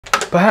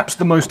Perhaps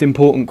the most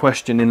important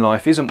question in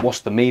life isn't what's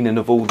the meaning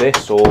of all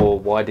this or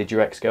why did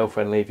your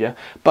ex-girlfriend leave you,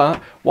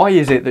 but why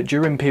is it that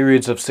during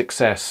periods of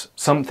success,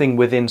 something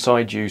within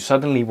inside you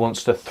suddenly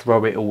wants to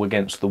throw it all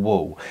against the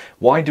wall?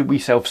 Why do we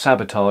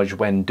self-sabotage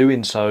when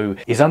doing so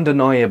is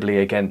undeniably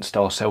against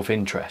our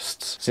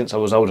self-interests? Since I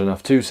was old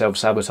enough to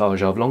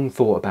self-sabotage, I've long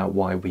thought about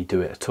why we do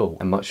it at all,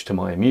 and much to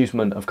my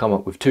amusement, I've come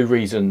up with 2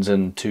 reasons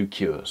and 2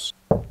 cures.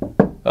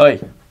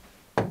 Hey,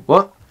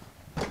 what?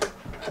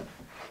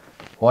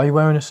 Why are you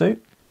wearing a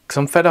suit? Because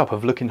I'm fed up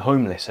of looking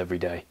homeless every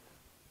day.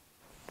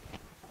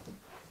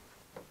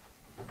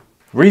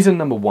 Reason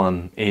number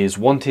 1 is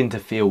wanting to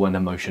feel an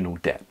emotional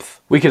depth.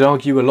 We could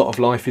argue a lot of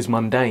life is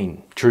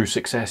mundane. True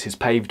success is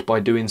paved by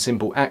doing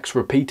simple acts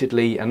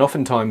repeatedly, and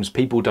oftentimes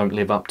people don't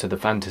live up to the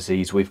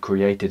fantasies we've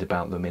created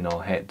about them in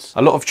our heads.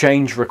 A lot of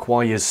change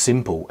requires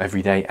simple,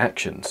 everyday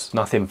actions,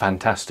 nothing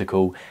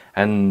fantastical,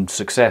 and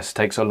success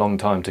takes a long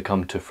time to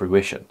come to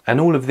fruition. And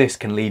all of this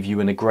can leave you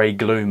in a grey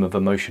gloom of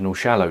emotional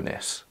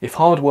shallowness. If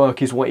hard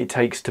work is what it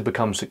takes to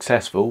become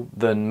successful,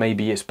 then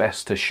maybe it's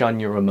best to shun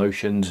your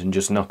emotions and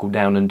just knuckle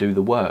down and do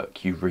the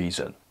work, you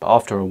reason. But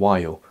after a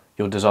while,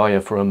 your desire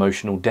for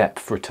emotional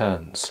depth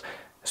returns,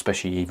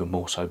 especially even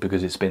more so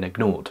because it's been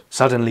ignored.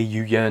 Suddenly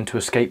you yearn to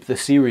escape the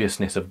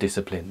seriousness of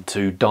discipline,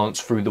 to dance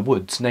through the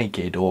woods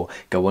naked, or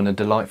go on a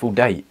delightful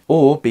date,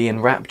 or be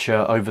in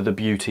rapture over the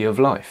beauty of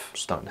life.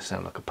 Starting to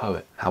sound like a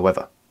poet.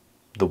 However,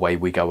 the way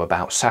we go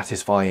about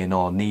satisfying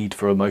our need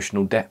for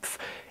emotional depth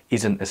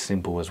isn't as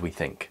simple as we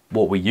think.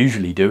 What we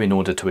usually do in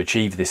order to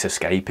achieve this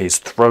escape is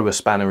throw a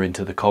spanner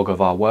into the cog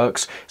of our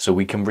works so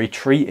we can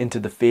retreat into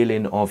the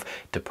feeling of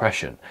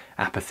depression,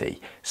 apathy,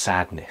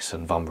 sadness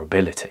and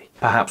vulnerability.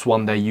 Perhaps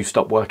one day you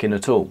stop working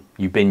at all,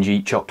 you binge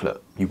eat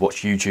chocolate, you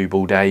watch YouTube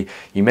all day,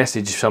 you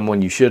message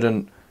someone you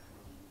shouldn't,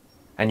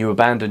 and you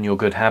abandon your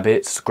good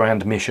habits,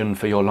 grand mission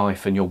for your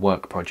life and your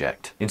work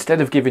project.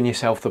 Instead of giving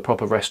yourself the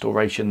proper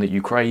restoration that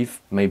you crave,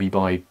 maybe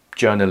by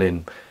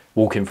journaling,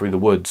 walking through the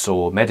woods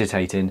or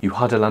meditating, you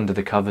huddle under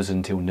the covers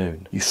until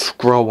noon. You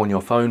scroll on your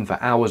phone for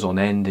hours on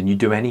end and you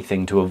do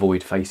anything to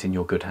avoid facing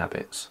your good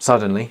habits.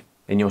 Suddenly,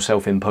 in your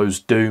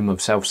self-imposed doom of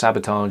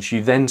self-sabotage,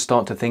 you then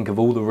start to think of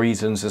all the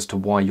reasons as to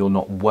why you're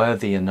not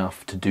worthy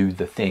enough to do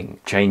the thing,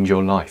 change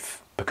your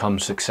life, become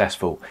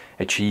successful,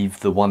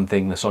 achieve the one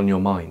thing that's on your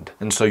mind.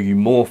 And so you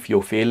morph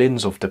your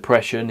feelings of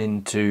depression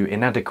into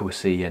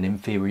inadequacy and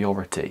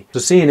inferiority. So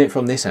seeing it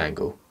from this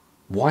angle,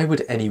 why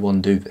would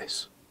anyone do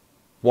this?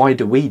 Why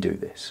do we do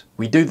this?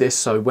 We do this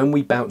so when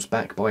we bounce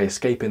back by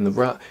escaping the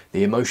rut,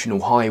 the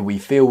emotional high we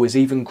feel is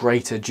even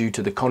greater due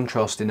to the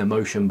contrast in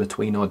emotion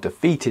between our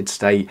defeated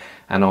state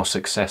and our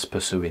success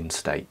pursuing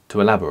state.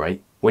 To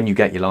elaborate, when you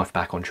get your life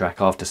back on track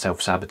after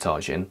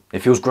self-sabotaging, it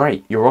feels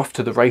great. You're off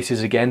to the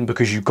races again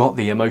because you got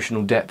the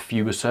emotional depth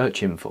you were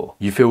searching for.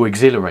 You feel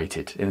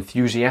exhilarated,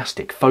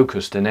 enthusiastic,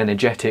 focused and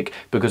energetic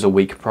because a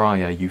week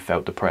prior you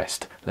felt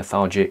depressed,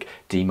 lethargic,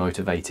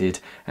 demotivated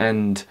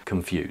and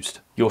confused.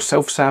 Your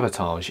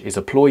self-sabotage is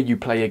a ploy you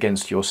play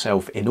against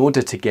yourself in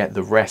order to get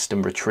the rest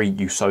and retreat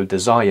you so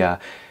desire,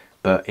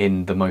 but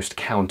in the most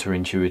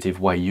counterintuitive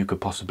way you could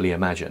possibly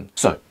imagine.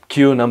 So,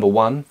 cure number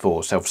 1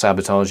 for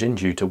self-sabotaging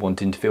due to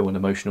wanting to feel an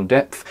emotional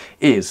depth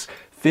is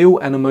feel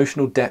an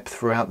emotional depth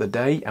throughout the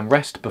day and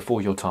rest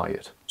before you're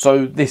tired.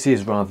 So this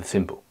is rather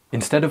simple.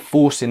 Instead of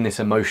forcing this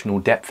emotional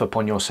depth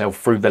upon yourself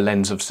through the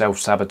lens of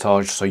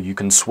self-sabotage so you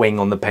can swing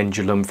on the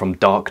pendulum from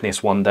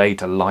darkness one day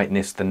to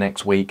lightness the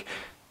next week,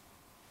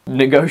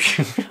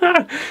 negotiate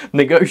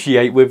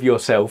with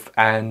yourself,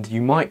 and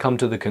you might come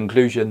to the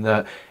conclusion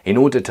that in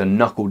order to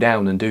knuckle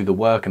down and do the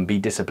work and be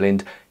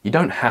disciplined, you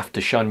don't have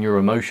to shun your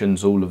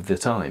emotions all of the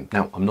time.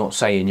 Now, I'm not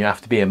saying you have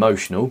to be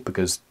emotional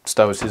because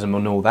stoicism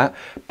and all that,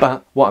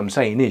 but what I'm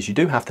saying is you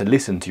do have to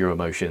listen to your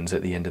emotions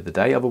at the end of the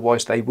day,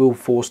 otherwise they will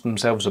force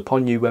themselves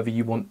upon you whether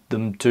you want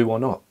them to or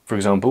not. For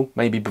example,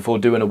 maybe before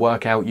doing a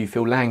workout you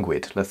feel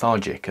languid,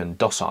 lethargic and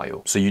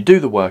docile. So you do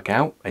the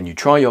workout and you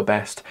try your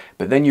best,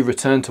 but then you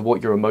return to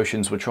what your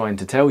emotions were trying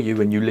to tell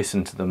you and you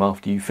listen to them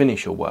after you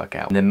finish your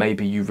workout. And then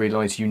maybe you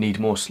realise you need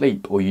more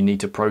sleep, or you need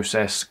to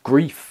process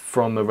grief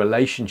from a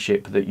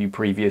relationship that you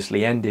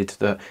previously ended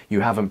that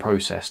you haven't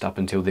processed up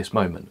until this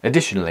moment.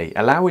 Additionally,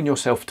 allowing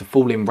yourself to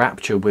fall in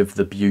rapture with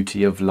the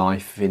beauty of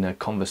life in a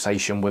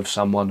conversation with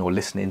someone or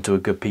listening to a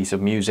good piece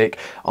of music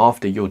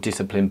after your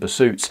disciplined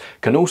pursuits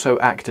can also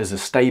act as a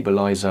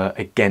stabilizer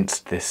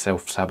against this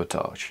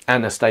self-sabotage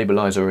and a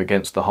stabilizer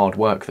against the hard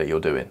work that you're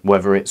doing,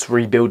 whether it's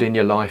rebuilding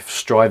your life,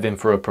 striving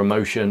for a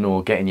promotion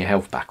or getting your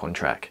health back on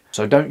track.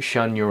 So don't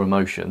shun your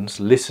emotions,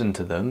 listen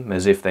to them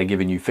as if they're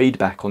giving you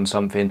feedback on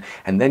something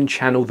and then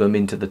channel them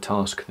into the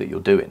task that you're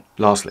doing.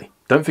 Lastly,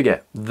 don't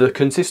forget, the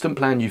consistent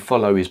plan you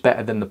follow is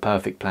better than the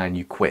perfect plan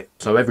you quit.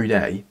 So every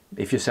day,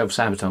 if you're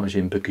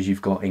self-sabotaging because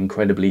you've got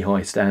incredibly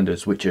high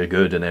standards, which are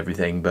good and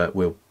everything, but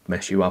will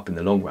mess you up in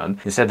the long run,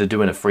 instead of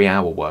doing a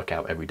 3-hour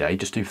workout every day,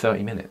 just do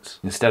 30 minutes.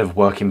 Instead of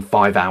working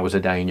 5 hours a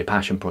day in your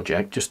passion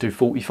project, just do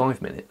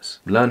 45 minutes.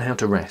 Learn how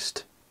to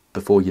rest.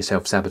 before your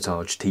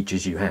self-sabotage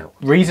teaches you how.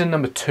 Reason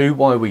number 2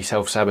 why we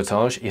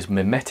self-sabotage is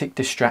mimetic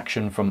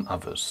distraction from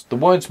others. The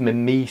word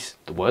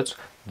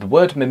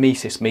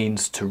mimesis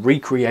means to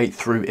recreate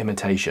through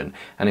imitation,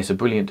 and it's a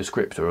brilliant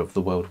descriptor of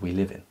the world we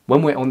live in.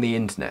 When we're on the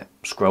internet,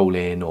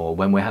 scrolling, or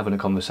when we're having a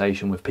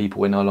conversation with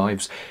people in our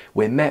lives,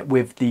 we're met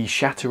with the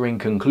shattering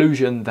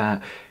conclusion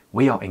that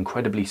we are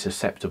incredibly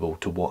susceptible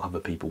to what other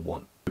people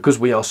want. Because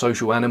we are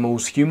social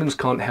animals, humans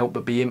can't help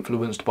but be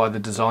influenced by the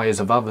desires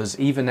of others,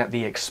 even at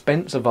the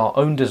expense of our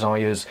own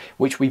desires,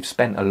 which we've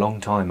spent a long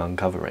time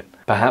uncovering.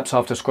 Perhaps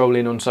after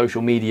scrolling on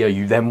social media,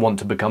 you then want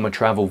to become a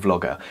travel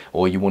vlogger,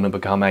 or you want to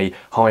become a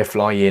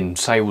high-flying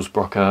sales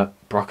broker,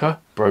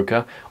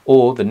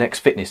 or the next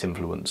fitness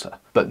influencer.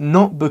 But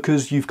not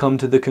because you've come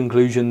to the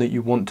conclusion that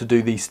you want to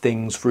do these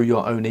things through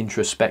your own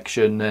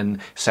introspection and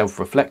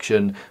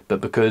self-reflection, but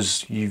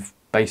because you've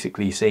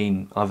basically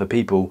seen other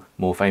people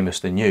more famous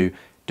than you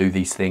do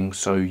these things,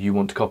 so you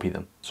want to copy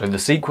them. So the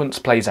sequence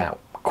plays out.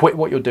 Quit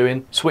what you're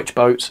doing, switch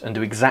boats, and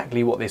do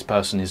exactly what this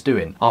person is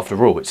doing.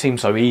 After all, it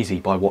seems so easy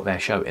by what they're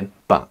showing.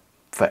 But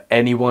for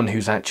anyone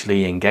who's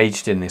actually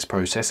engaged in this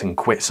process and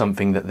quit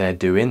something that they're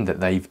doing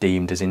that they've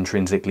deemed as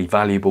intrinsically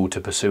valuable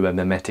to pursue a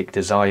mimetic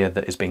desire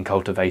that has been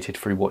cultivated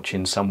through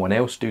watching someone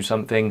else do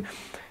something,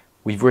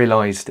 we've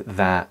realised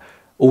that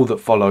all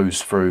that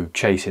follows through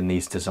chasing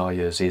these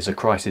desires is a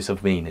crisis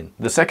of meaning.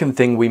 The second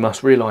thing we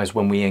must realise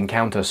when we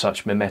encounter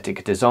such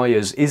mimetic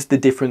desires is the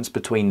difference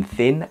between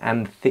thin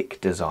and thick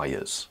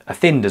desires. A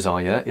thin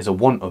desire is a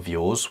want of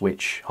yours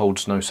which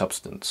holds no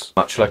substance,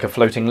 much like a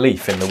floating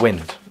leaf in the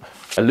wind,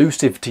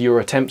 elusive to your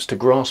attempts to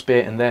grasp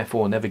it and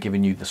therefore never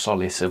giving you the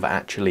solace of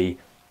actually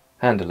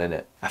handling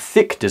it. A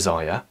thick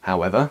desire,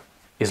 however,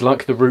 is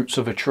like the roots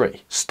of a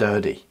tree,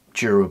 sturdy,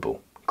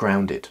 durable,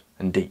 grounded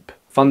and deep.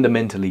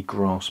 Fundamentally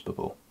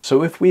graspable.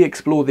 So if we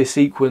explore this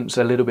sequence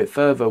a little bit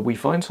further, we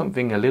find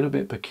something a little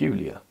bit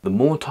peculiar. The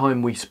more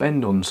time we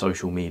spend on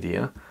social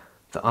media,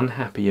 the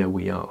unhappier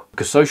we are.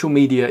 Because social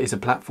media is a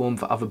platform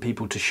for other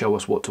people to show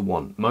us what to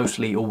want,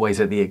 mostly always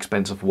at the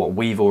expense of what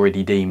we've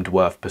already deemed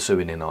worth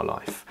pursuing in our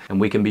life. And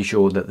we can be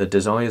sure that the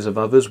desires of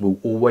others will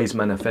always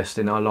manifest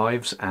in our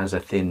lives as a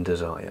thin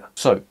desire.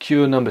 So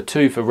cure number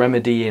 2 for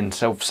remedying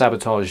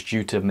self-sabotage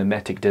due to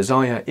mimetic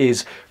desire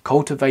is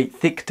cultivate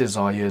thick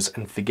desires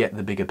and forget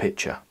the bigger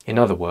picture. In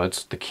other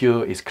words, the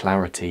cure is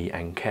clarity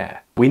and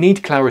care. We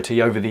need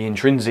clarity over the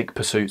intrinsic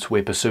pursuits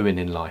we're pursuing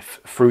in life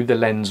through the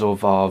lens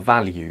of our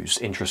values,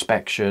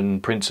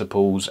 introspection,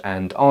 principles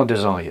and our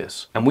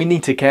desires. And we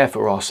need to care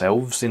for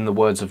ourselves, in the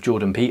words of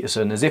Jordan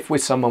Peterson, as if we're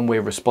someone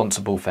we're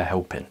responsible for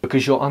helping.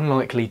 Because you're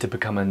unlikely to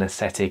become an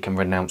ascetic and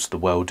renounce the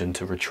world and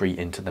to retreat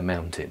into the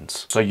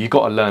mountains. So you've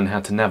got to learn how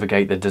to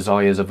navigate the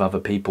desires of other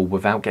people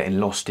without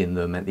getting lost in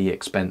them at the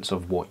expense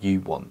of what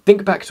you want.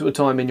 Think back to a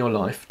time in your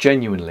life,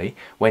 genuinely,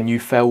 when you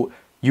felt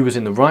you was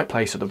in the right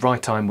place at the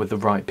right time with the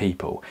right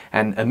people,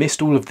 and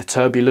amidst all of the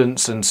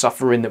turbulence and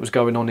suffering that was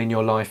going on in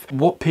your life,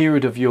 what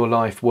period of your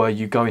life were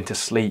you going to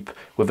sleep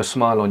with a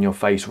smile on your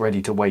face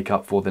ready to wake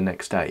up for the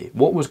next day?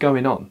 What was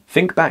going on?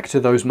 Think back to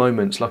those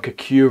moments like a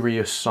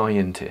curious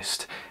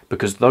scientist,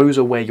 because those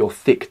are where your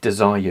thick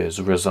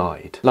desires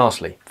reside.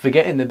 Lastly,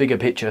 forgetting the bigger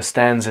picture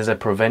stands as a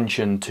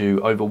prevention to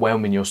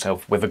overwhelming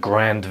yourself with a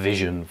grand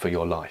vision for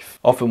your life.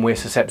 Often we're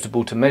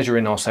susceptible to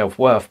measuring our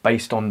self-worth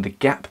based on the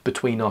gap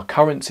between our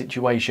current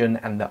situation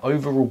and the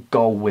overall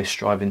goal we're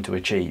striving to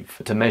achieve.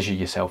 To measure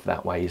yourself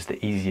that way is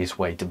the easiest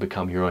way to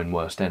become your own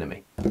worst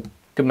enemy.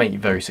 Can make you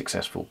very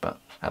successful, but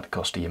at the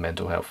cost of your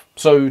mental health.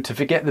 So to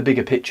forget the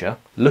bigger picture,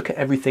 look at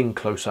everything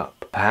close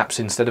up. Perhaps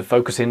instead of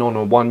focusing on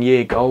a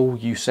 1-year goal,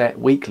 you set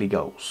weekly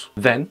goals.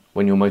 Then,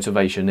 when your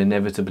motivation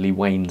inevitably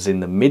wanes in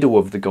the middle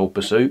of the goal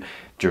pursuit,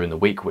 during the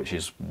week, which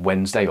is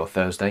Wednesday or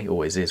Thursday,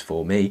 always is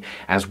for me,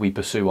 as we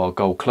pursue our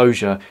goal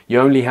closure, you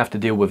only have to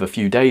deal with a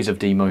few days of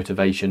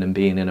demotivation and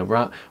being in a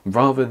rut,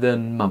 rather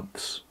than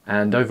months.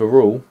 And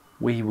overall,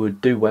 we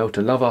would do well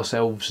to love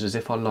ourselves as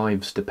if our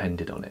lives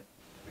depended on it.